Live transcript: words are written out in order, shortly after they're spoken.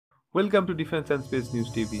Welcome to Defense and Space News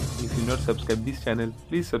TV. If you not subscribe this channel,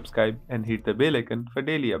 please subscribe and hit the bell icon for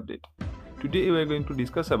daily update. Today we are going to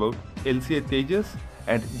discuss about LCA Tejas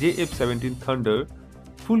and JF-17 Thunder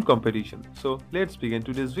full competition. So let's begin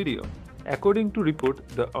today's video. According to report,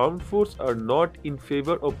 the armed forces are not in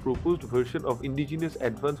favor of proposed version of indigenous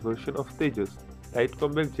advanced version of Tejas, light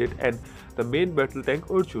combat jet and the main battle tank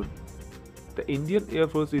Arjun. The Indian Air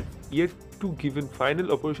Force is yet to give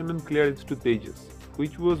final operational clearance to Tejas,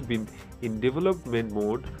 which was been in development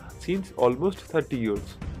mode since almost 30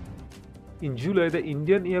 years. In July, the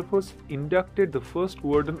Indian Air Force inducted the first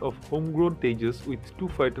squadron of homegrown Tejas with 2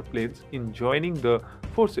 fighter planes in joining the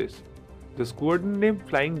forces. The squadron named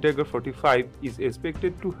Flying Dagger 45 is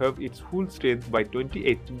expected to have its full strength by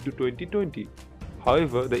 2018 to 2020.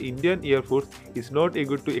 However, the Indian Air Force is not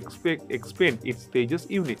able to expand its Tejas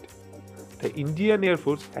unit. The Indian Air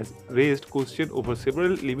Force has raised questions over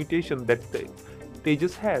several limitations that the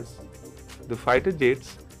Tejas has. The fighter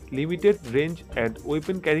jets, limited range and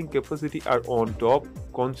weapon carrying capacity are on top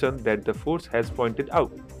concern that the force has pointed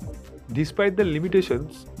out. Despite the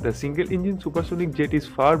limitations, the single-engine supersonic jet is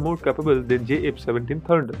far more capable than JF-17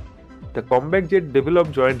 Thunder, the combat jet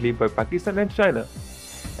developed jointly by Pakistan and China.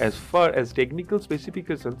 As far as technical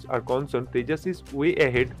specifications are concerned, Tejas is way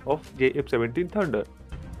ahead of JF-17 Thunder.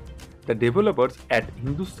 The developers at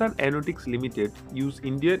Hindustan Aeronautics Limited use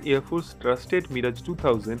Indian Air Force trusted Mirage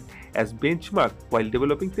 2000 as benchmark while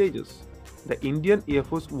developing Tejas. The Indian Air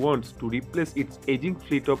Force wants to replace its aging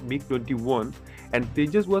fleet of MiG-21 and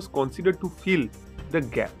Tejas was considered to fill the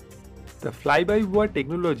gap. The fly-by-wire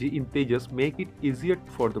technology in Tejas make it easier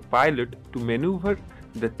for the pilot to maneuver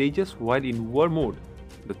the Tejas while in war mode.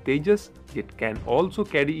 The Tejas jet can also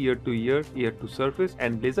carry air-to-air, air-to-surface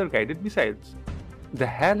and laser-guided missiles. The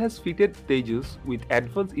HAL has fitted Tejas with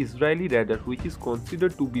advanced Israeli radar which is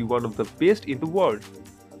considered to be one of the best in the world.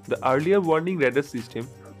 The earlier warning radar system,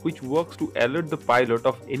 which works to alert the pilot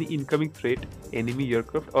of any incoming threat, enemy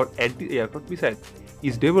aircraft or anti-aircraft missile,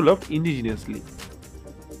 is developed indigenously.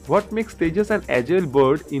 What makes Tejas an agile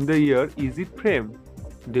bird in the air is its frame.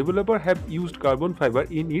 Developers have used carbon fiber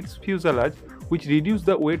in its fuselage which reduces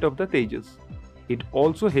the weight of the Tejas. It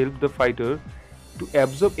also helps the fighter to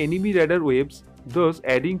absorb enemy radar waves, thus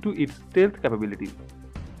adding to its stealth capability.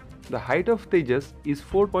 The height of Tejas is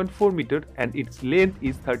 4.4 meters and its length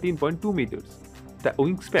is 13.2 meters. The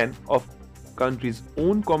wingspan of country's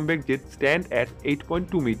own combat jet stands at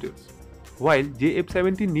 8.2 meters, while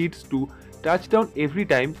JF-17 needs to touch down every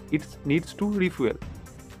time it needs to refuel.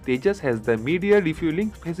 Tejas has the mid-air refueling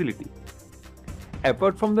facility.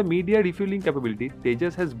 Apart from the mid-air refueling capability,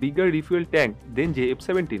 Tejas has bigger refuel tank than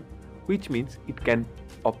JF-17, which means it can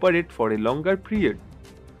operate for a longer period.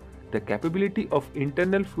 The capability of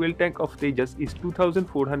internal fuel tank of Tejas is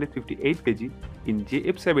 2458 kg. In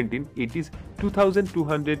JF-17, it is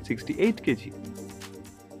 2268 kg.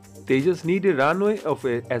 Tejas need a runway of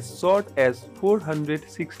as short as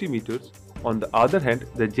 460 meters. On the other hand,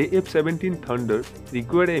 the JF-17 Thunder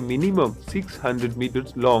require a minimum 600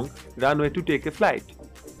 meters long runway to take a flight.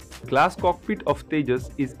 Glass cockpit of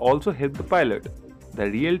Tejas is also help the pilot. The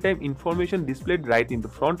real-time information displayed right in the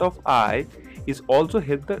front of eye is also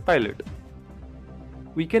help the pilot.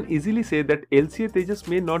 We can easily say that LCA Tejas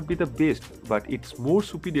may not be the best, but it's more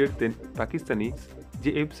superior than Pakistani's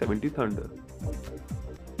JF-17 Thunder.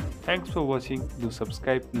 Thanks for watching. Do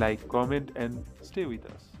subscribe, like, comment and stay with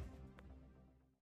us.